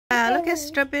look at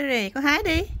strawberry. Con hái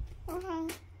đi.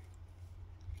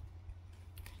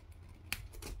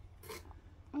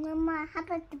 Mama, how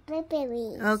about the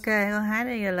blueberries? Ok, con hái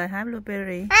đi rồi lại hái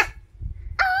blueberry.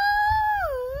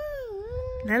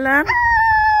 Lên lên.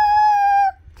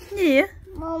 Gì vậy?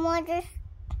 Mama,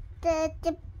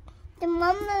 the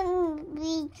mama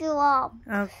we drop.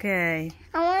 Okay.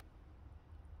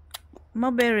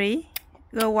 Mulberry,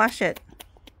 go wash it.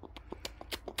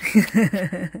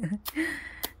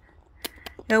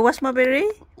 Go wash mulberry.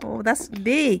 Oh, that's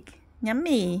big.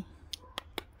 Yummy.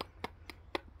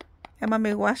 Can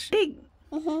mommy wash? Big.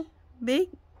 Big.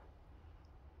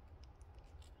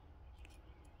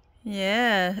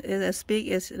 Yeah, it's as big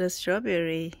as the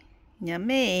strawberry.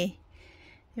 Yummy.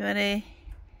 You wanna?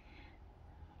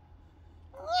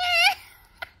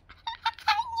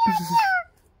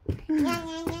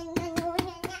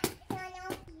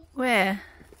 Where?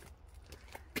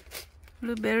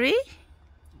 Blueberry?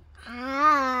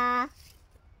 Ah.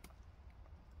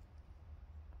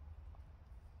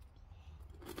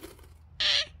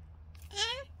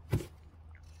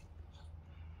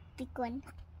 Big one.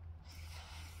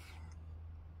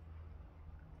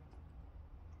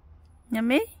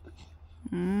 Yummy?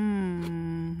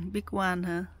 Big one,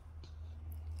 huh?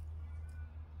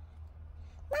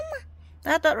 Mama.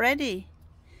 That's not ready.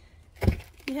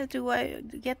 You have to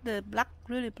wait, get the black,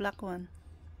 really black one.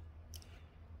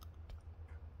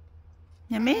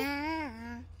 Yummy?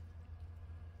 Ah.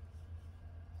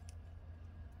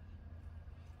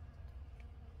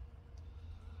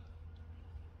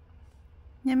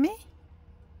 Yummy?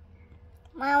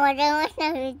 Mama, that one's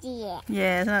not ready yet.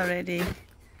 Yeah, it's not ready.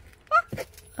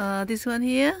 This one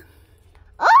here?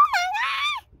 Oh my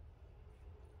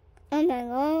god!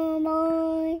 Oh my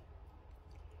god,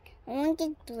 I want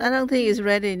to do I don't think it's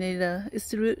ready neither.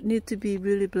 It's need to be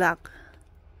really black.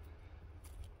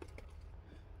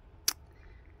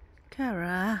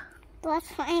 Cara.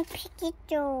 What's my picky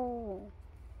do?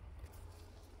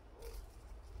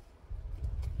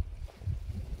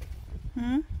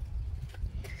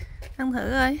 Ăn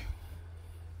thử coi.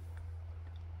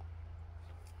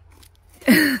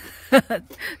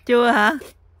 Chưa hả?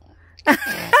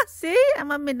 Xí,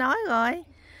 mình nói rồi.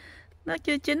 Nó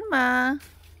chưa chín mà.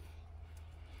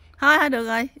 Thôi được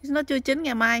rồi. Nó chưa chín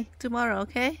ngày mai. Tomorrow,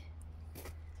 okay?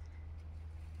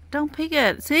 Don't pick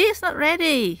it. See, it's not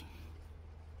ready.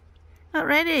 Not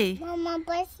ready. Mama,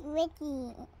 but it's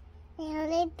ready. A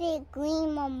little bit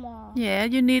green, Mama. Yeah,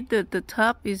 you need the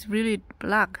top is really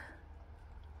black.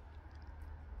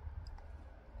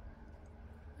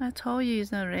 I told you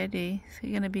it's not ready. It's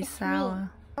gonna be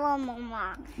sour. Oh,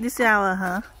 Mama. This sour,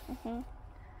 huh? Mm-hmm.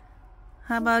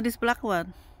 How about this black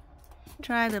one?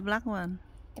 Try the black one.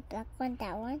 The black one,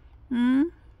 that one? Hmm?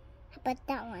 How about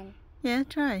that one? Yeah,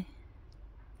 try.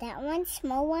 That one,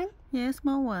 small one? Yeah,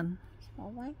 small one.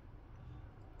 Small one?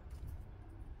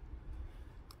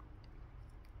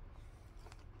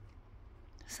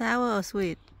 Sour or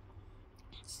sweet?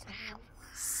 Sour.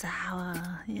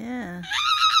 Sour, yeah.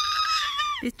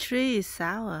 This tree is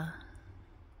sour.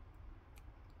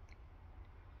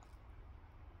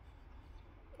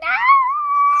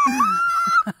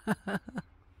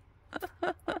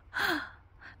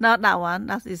 Not that one.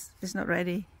 That is it's not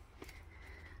ready.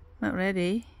 Not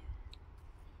ready.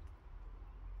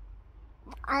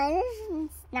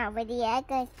 It's not ready yet.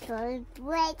 It's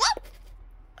ready.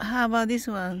 How about this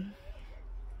one?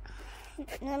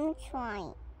 Let me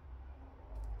try.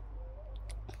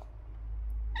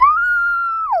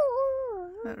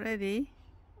 Not ready.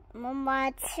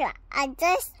 Mama, I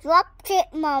just dropped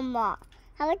it, Mama.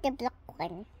 How about the black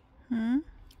one? Hmm?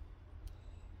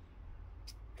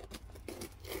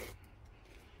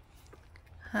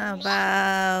 How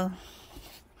about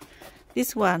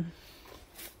this one?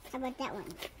 How about that one?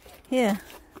 Here,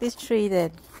 this tree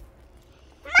then.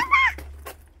 Mama!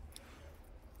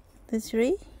 This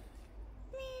tree?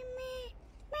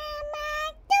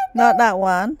 Mama, Not that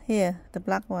one. Here, the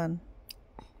black one.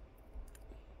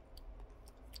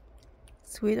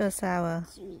 Sweet or sour?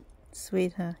 sweet.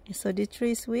 Sweet, huh? So this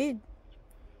tree is sweet.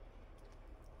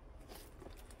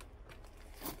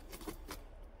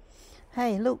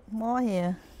 Hey, look, more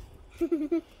here.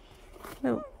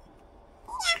 Look.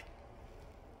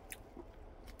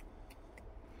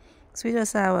 Sweet or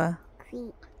sour?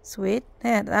 Sweet. Sweet.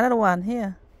 Here, another one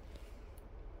here.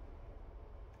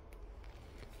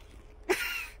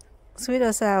 Sweet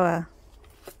or sour?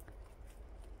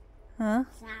 Huh?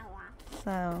 Sour.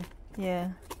 Sour. Yeah.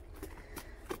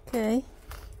 Okay.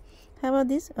 How about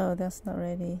this? Oh, that's not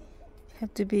ready.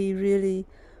 Have to be really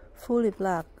fully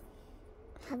black.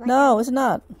 How about No, it's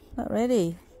not. Not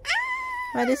ready.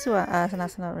 Try this one. Ah,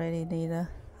 that's not ready neither.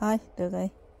 Thôi, được rồi.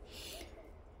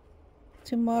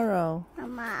 Tomorrow.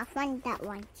 Mama, I find that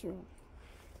one too.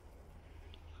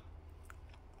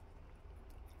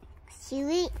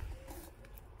 Sweet.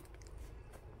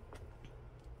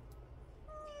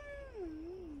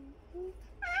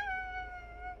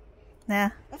 Nè.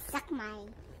 Let's suck my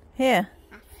Here.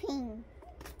 thing.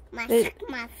 Đi. Suck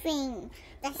my thing.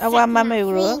 Let's Ở qua suck mami my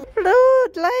rửa. thing. Blue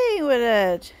playing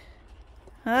with it.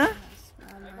 Hả?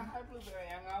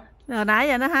 Rồi nãy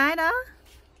giờ nó hái đó.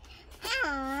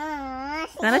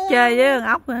 Rồi nó chơi với con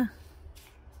ốc nè.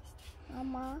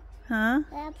 Mama, Hả?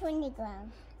 where put in the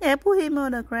ground? Yeah, put him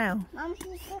on the ground. Mom,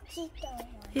 he's so cute.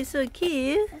 He's so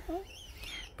cute.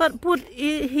 But put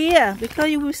it here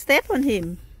because you will step on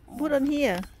him. Put on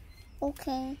here.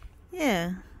 Okay.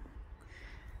 Yeah.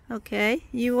 Okay.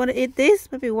 You want to eat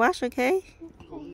this? Maybe wash, okay?